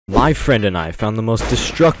My friend and I found the most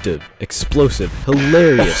destructive, explosive,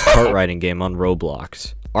 hilarious kart riding game on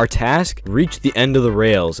Roblox. Our task? Reach the end of the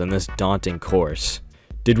rails in this daunting course.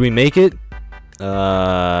 Did we make it?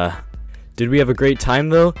 Did we have a great time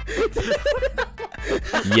though?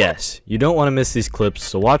 Yes, you don't want to miss these clips,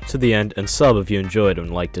 so watch to the end and sub if you enjoyed and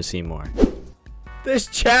would like to see more. This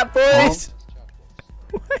chat voice?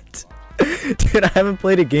 What? Dude, I haven't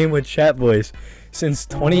played a game with chat voice since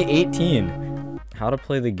 2018. How to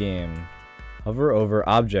play the game. Hover over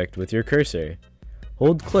object with your cursor.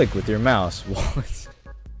 Hold click with your mouse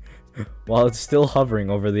while it's still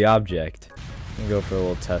hovering over the object. I'm gonna go for a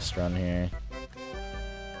little test run here.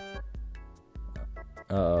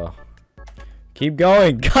 Uh-oh. Keep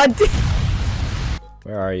going! God damn!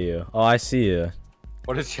 Where are you? Oh, I see you.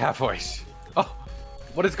 What is chat voice? Oh,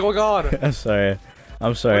 what is going on? I'm sorry.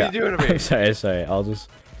 I'm sorry. What are you doing to me? I'm sorry.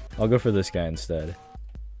 I'll go for this guy instead.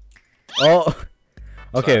 Oh!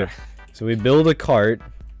 Okay, sorry. So we build a cart.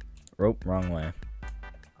 Rope, wrong way.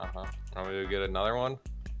 Uh-huh. I'm gonna get another one.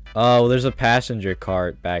 Oh, well, there's a passenger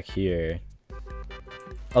cart back here.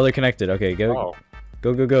 Oh, they're connected. Okay, go. Oh.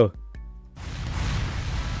 Go.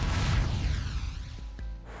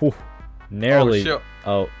 Whew. Narrowly. Oh, shit.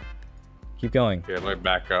 Oh. Keep going. Okay, let me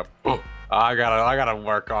back up. Oh, I gotta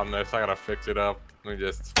work on this. I gotta fix it up. Let me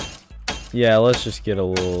just. Yeah, let's just get a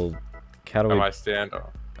little. How do we? How do I stand?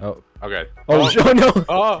 Oh. Okay. Oh no!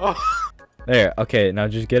 Oh. There. Okay, now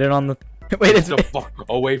just get it on the. Wait, it's the fuck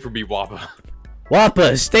away from me, Wappa.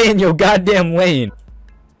 Wappa, stay in your goddamn lane.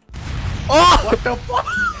 Oh! What the fuck?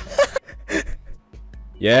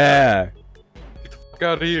 Yeah. Get the fuck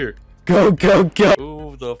out of here. Go.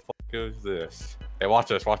 Who the fuck is this? Hey, watch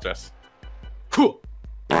this. Watch this. Cool.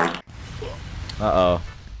 Uh-oh.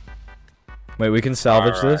 Wait, we can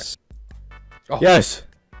salvage this? Oh. Yes!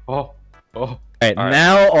 Oh. Alright,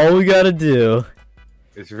 now all we gotta do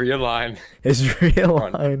is realign.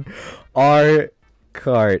 Our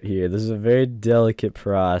cart here. This is a very delicate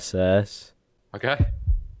process. Okay.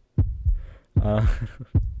 Oh.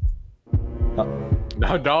 No.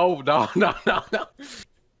 No!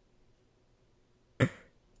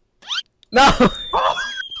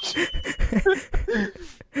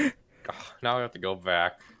 Now I have to go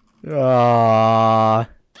back. Aww.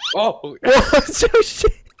 Oh! So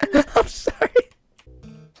shit! I'm sorry.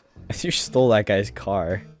 You stole that guy's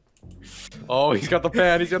car. Oh, he's got the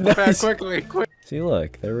pan. He's got the pan. Quick. See,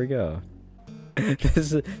 look. There we go.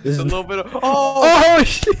 This a is little bit of. Oh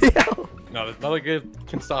shit! No, there's nothing good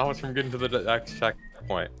can stop us from getting to the next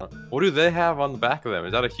checkpoint. What do they have on the back of them?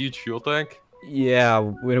 Is that a huge fuel tank? Yeah,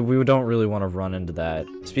 we don't really want to run into that.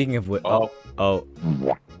 Speaking of which, oh.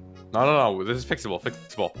 No. This is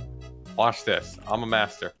fixable. Watch this. I'm a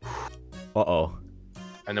master. Uh-oh.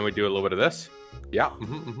 And then we do a little bit of this. Yeah.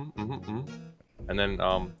 And then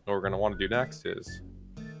what we're gonna want to do next is.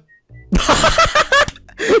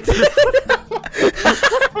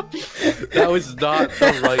 That was not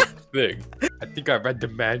the right thing. I think I read the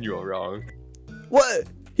manual wrong. What?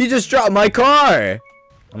 He just dropped my car.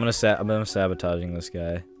 I'm gonna sabotaging this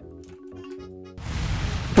guy.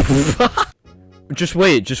 Just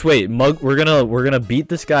wait. Mug, we're gonna beat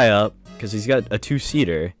this guy up because he's got a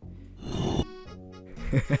 2-seater.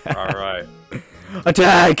 All right.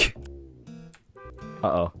 Attack!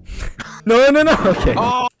 Uh-oh. No. Okay.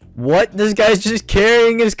 Oh! What? This guy's just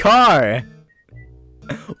carrying his car.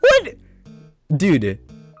 What? Dude.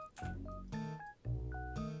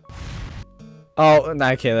 Oh,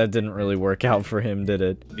 okay, that didn't really work out for him, did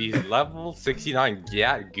it? These level 69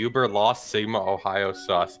 Gat Goober Lost Sigma Ohio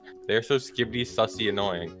sus. They're so skibbity sussy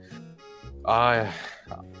annoying.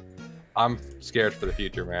 I'm scared for the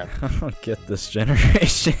future, man. I don't get this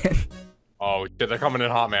generation. Oh shit, they're coming in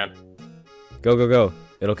hot, man. Go.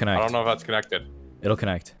 It'll connect. I don't know if that's connected. It'll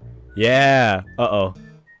connect. Yeah. Uh-oh.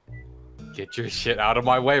 Get your shit out of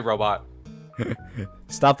my way, robot.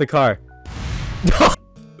 Stop the car.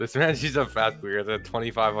 This man, she's a fast clear at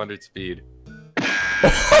 2,500 speed.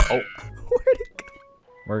 Oh. Where'd it go?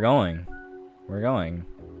 We're going.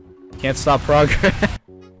 Can't stop progress.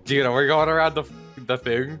 Dude, we're going around the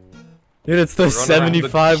thing. Dude, it's the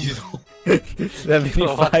 75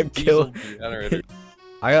 kill.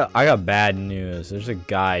 I got bad news. There's a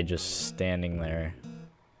guy just standing there.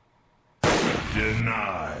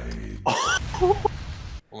 Denied. Oh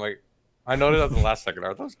my! I noticed at the last second.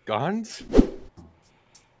 Are those guns?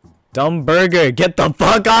 Dumb burger, get the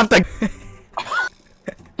fuck off the.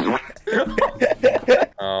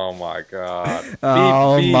 Oh my god.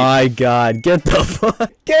 Oh my god, get the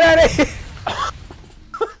fuck. Get out of here.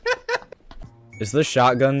 Is the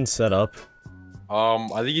shotgun set up? I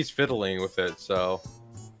think he's fiddling with it, so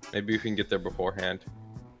maybe we can get there beforehand.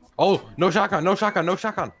 Oh, no shotgun, no shotgun, no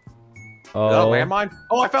shotgun. Oh. Is that a landmine?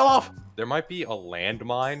 Oh, I fell off. There might be a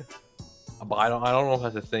landmine, but I don't know if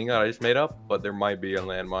that's a thing that I just made up. But there might be a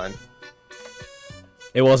landmine.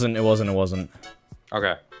 It wasn't. It wasn't.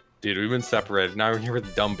 Okay, dude, we've been separated. Now we're here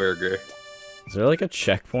with Dumb Burger. Is there like a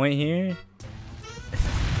checkpoint here?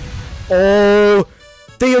 Oh,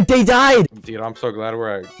 they died. Dude, I'm so glad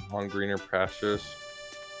we're on greener pastures.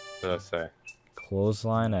 What did I say?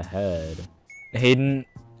 Clothesline ahead. Hayden,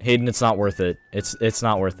 it's not worth it. It's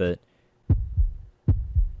not worth it.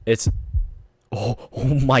 It's. Oh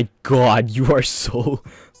my God, you are so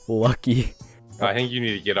lucky. I think you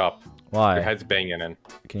need to get up. Why? Your head's banging in.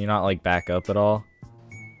 Can you not like back up at all?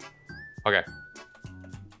 Okay.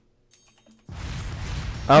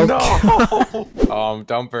 Oh no!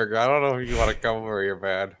 Dumb Burger, I don't know if you want to come over here,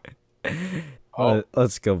 man.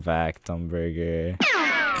 Let's go back, Dumb Burger.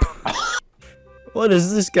 What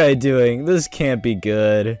is this guy doing? This can't be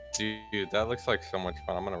good. Dude, that looks like so much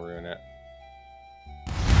fun. I'm gonna ruin it.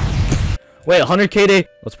 Wait, 100k day.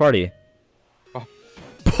 Let's party. Oh.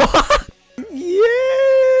 Yay!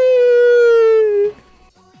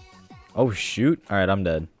 Oh shoot! All right, I'm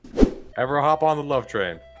dead. Ever hop on the love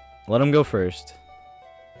train? Let him go first.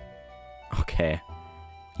 Okay.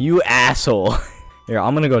 You asshole. Here,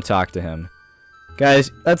 I'm gonna go talk to him.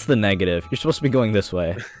 Guys, that's the negative. You're supposed to be going this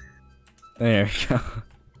way. There we go.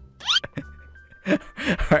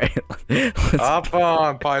 Alright. Hop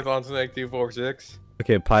on, Python Snake 246.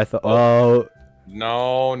 Okay, Python. Oh.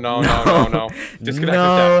 No. Disconnect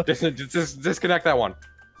No. that. Disconnect that one.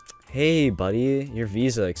 Hey, buddy. Your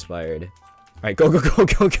visa expired. Alright, go.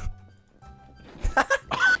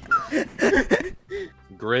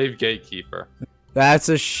 Grave Gatekeeper. That's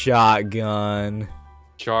a shotgun.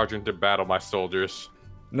 Charge into battle, my soldiers.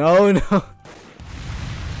 No.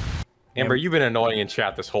 Amber, you've been annoying in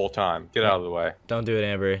chat this whole time. Get out of the way. Don't do it,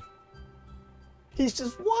 Amber. He's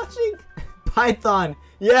just watching. Python.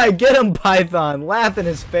 Yeah, get him, Python. Laugh in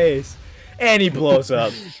his face. And he blows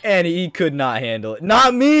up. And he could not handle it.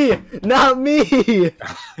 Not me. Not me.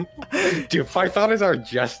 Dude, Python is our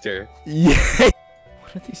jester. Yeah.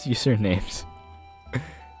 What are these usernames?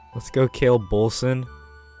 Let's go, Kale Bolson.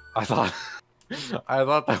 I thought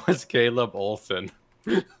that was Caleb Olsen.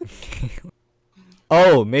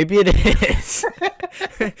 Oh, maybe it is.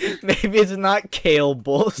 Maybe it's not Kale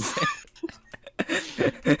Bolson.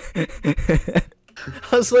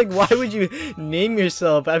 I was like, why would you name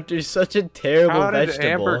yourself after such a terrible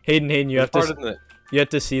vegetable? Hayden, you have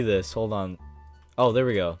to see this. Hold on. Oh, there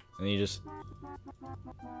we go. And you just.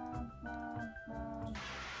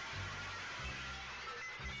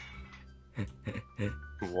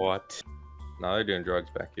 What? No, they're doing drugs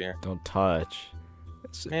back here. Don't touch.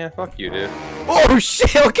 Man, fuck you, dude. Oh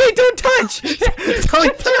shit! Okay, don't touch!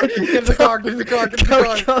 Don't touch! Get the car!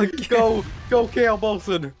 Go, Kale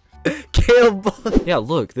Bolson! Kale Bolson! Yeah,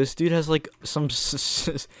 look, this dude has like some.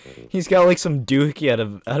 He's got like some doohickey out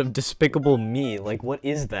of Despicable Me. Like, what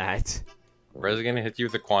is that? Where's it gonna hit you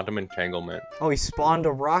with a quantum entanglement? Oh, he spawned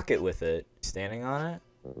a rocket with it. Standing on it?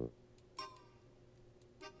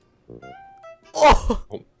 Oh!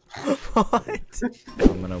 What?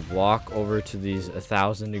 I'm gonna walk over to these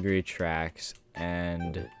 1,000-degree tracks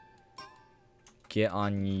and get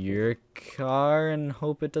on your car and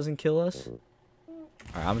hope it doesn't kill us.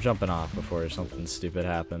 Alright, I'm jumping off before something stupid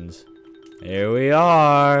happens. Here we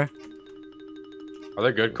are. Are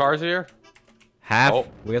there good cars here?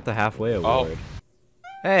 We got the halfway award.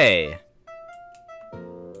 Hey.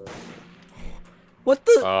 What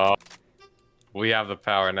the? We have the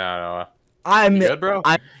power now, Noah. I'm good, bro.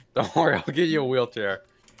 Don't worry, I'll get you a wheelchair.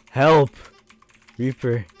 Help,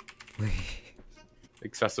 Reaper.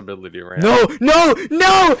 Accessibility ramp. No!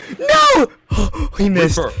 Oh, he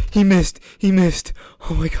missed. Reaper. He missed.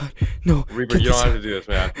 Oh my God, no. Reaper, you don't have to do this,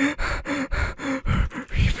 man.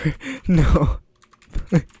 Reaper, no.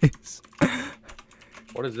 Please.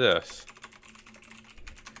 What is this?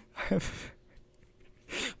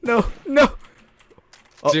 No.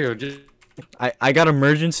 Oh. Dude, I got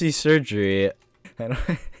emergency surgery. I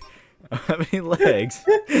don't have any legs.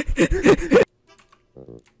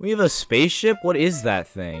 We have a spaceship? What is that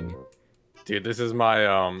thing? Dude, this is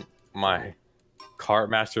my my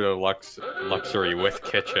Cartmaster luxury with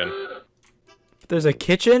kitchen. There's a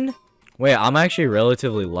kitchen? Wait, I'm actually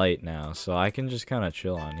relatively light now, so I can just kind of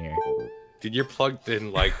chill on here. Dude, you're plugged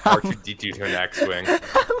in like R2-D2 to an X-Wing.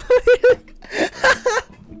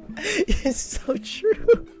 It's so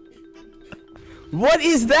true. What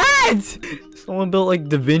is that? Someone built like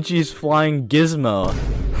Da Vinci's flying gizmo.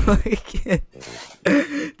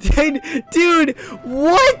 Dude,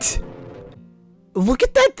 what? Look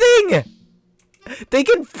at that thing. They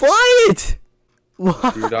can fly it!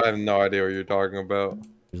 What? Dude, I have no idea what you're talking about.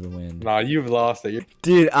 There's the wind. Nah, you've lost it.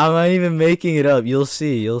 Dude, I'm not even making it up. You'll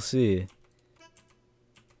see. You'll see.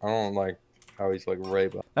 I don't like how he's like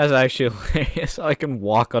right. That's actually hilarious. I can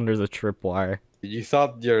walk under the tripwire. You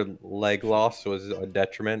thought your leg loss was a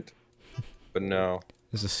detriment, but no.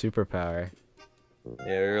 It's a superpower. Yeah,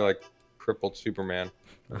 you're like crippled Superman.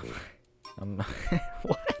 I'm not.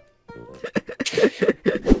 What?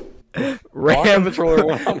 Rampage.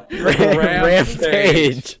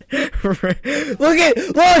 Rampage. Look!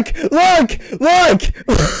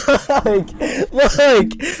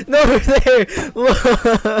 No, there! Look!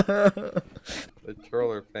 The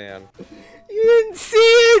troller fan. You didn't see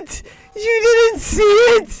it! You didn't see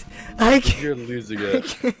it! You're losing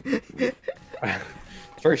it.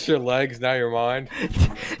 First your legs, now your mind.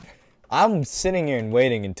 I'm sitting here and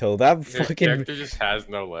waiting until that Your fucking character just has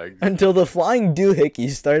no legs. until the flying doohickey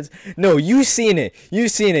starts. No, you seen it. You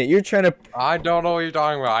seen it. You're trying to. I don't know what you're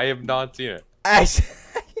talking about. I have not seen it.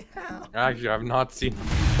 Actually, I've not seen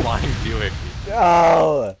flying doohickey.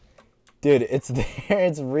 Oh, dude, it's there.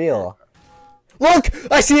 It's real.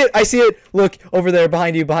 Look, I see it. I see it. Look over there,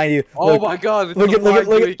 behind you, behind you. Oh Look. my God! Look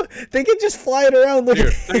at, They can just fly it around. Look.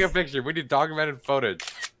 Here, take a picture. We need documented footage.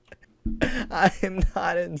 I am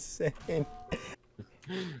not insane.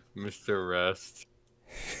 Mr. Rest.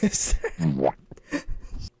 I I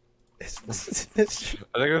think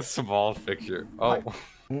it's a small picture. Oh.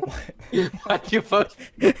 Why'd you post?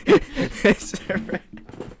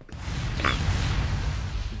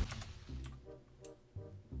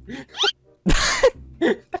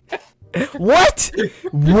 What?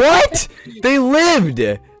 What? They lived.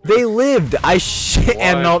 They lived. I shit.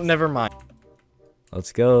 And no, never mind.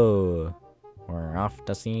 Let's go. We're off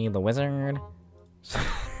to see the wizard.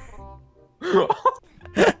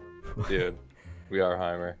 Dude, we are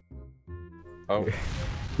Heimer. Oh.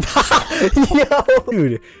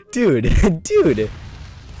 Yo, dude. Dude,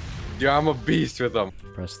 I'm a beast with them.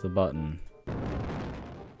 Press the button.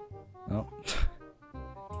 Oh.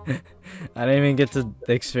 I didn't even get to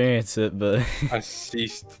experience it, but I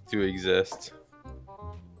ceased to exist.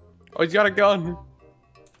 Oh, he's got a gun.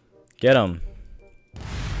 Get him.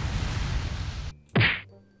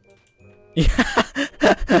 Yeah.